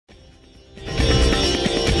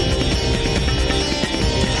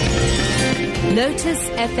Lotus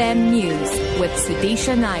FM News with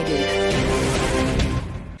SUDISHA Naidu.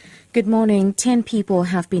 Good morning. 10 people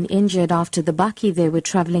have been injured after the bakkie they were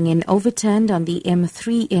travelling in overturned on the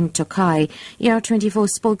M3 in Tokai. ER24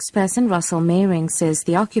 spokesperson Russell Meiring says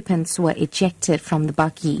the occupants were ejected from the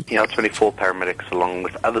bakkie. ER24 paramedics along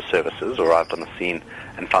with other services arrived on the scene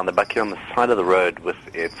and found the bakkie on the side of the road with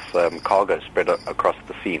its cargo spread across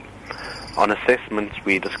the scene. On assessments,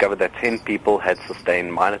 we discovered that 10 people had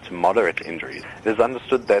sustained minor to moderate injuries. It is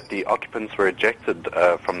understood that the occupants were ejected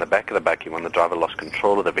from the back of the bakkie when the driver lost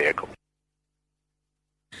control of the vehicle.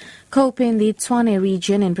 COPE in the Tswane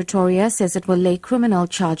region in Pretoria says it will lay criminal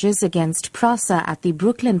charges against PRASA at the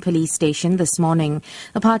Brooklyn police station this morning.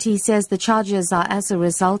 The party says the charges are as a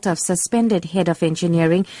result of suspended head of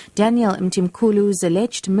engineering Daniel Mtimkulu's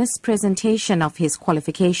alleged mispresentation of his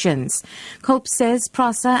qualifications. COPE says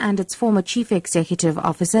PRASA and its former chief executive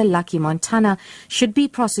officer Lucky Montana should be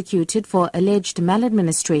prosecuted for alleged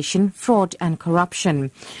maladministration, fraud and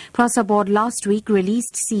corruption. PRASA board last week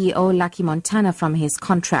released CEO Lucky Montana from his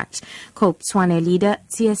contract. COPE Tswane leader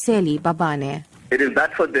Tsiaseli Babane. It is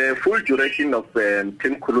that for the full duration of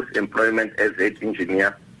Tim Kulu's employment as head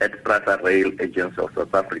engineer at PRASA Rail Agency of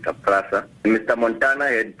South Africa, PRASA, Mr. Montana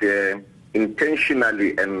had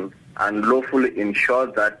intentionally and unlawfully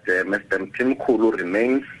ensured that Mr. Tim Kulu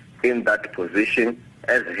remains in that position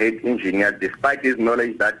as head engineer, despite his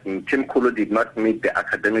knowledge that Tim Kulu did not meet the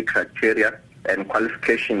academic criteria and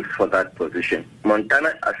qualifications for that position.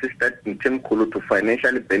 Montana assisted Tim Kulu to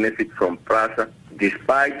financially benefit from PRASA,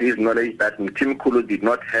 despite his knowledge that Tim Kulu did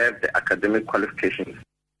not have the academic qualifications.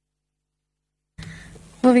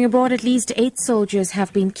 Moving abroad, at least 8 soldiers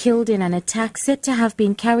have been killed in an attack said to have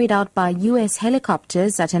been carried out by U.S.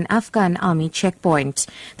 helicopters at an Afghan army checkpoint.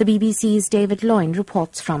 The BBC's David Loyne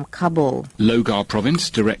reports from Kabul. Logar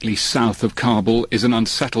province, directly south of Kabul, is an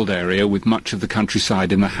unsettled area with much of the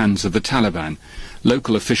countryside in the hands of the Taliban.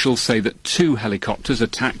 Local officials say that 2 helicopters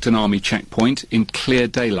attacked an army checkpoint in clear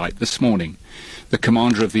daylight this morning. The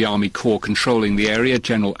commander of the army corps controlling the area,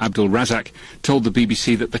 General Abdul Razak, told the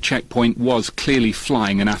BBC that the checkpoint was clearly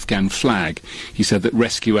flying an Afghan flag. He said that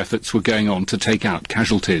rescue efforts were going on to take out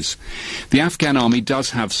casualties. The Afghan army does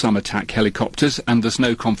have some attack helicopters, and there's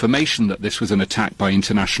no confirmation that this was an attack by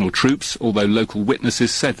international troops, although local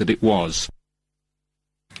witnesses said that it was.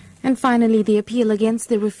 And finally, the appeal against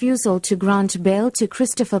the refusal to grant bail to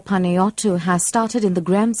Christopher Panayiotou has started in the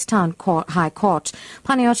Grahamstown High Court.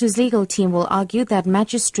 Panayiotou's legal team will argue that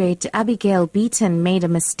Magistrate Abigail Beaton made a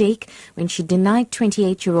mistake when she denied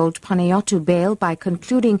 28-year-old Panayiotou bail by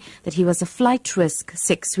concluding that he was a flight risk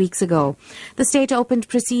 6 weeks ago. The state opened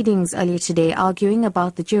proceedings earlier today arguing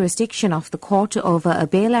about the jurisdiction of the court over a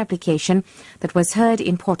bail application that was heard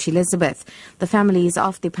in Port Elizabeth. The families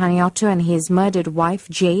of the Panayiotou and his murdered wife,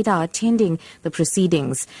 Jade, are attending the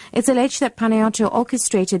proceedings. It's alleged that Panayiotou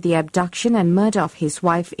orchestrated the abduction and murder of his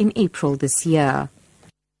wife in April this year.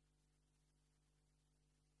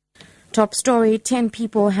 Top story, 10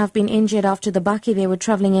 people have been injured after the bakkie they were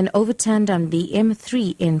travelling in overturned on the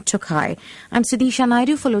M3 in Tokai. I'm SUDISHA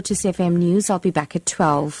Naidu for Lotus FM News. I'll be back at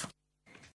 12.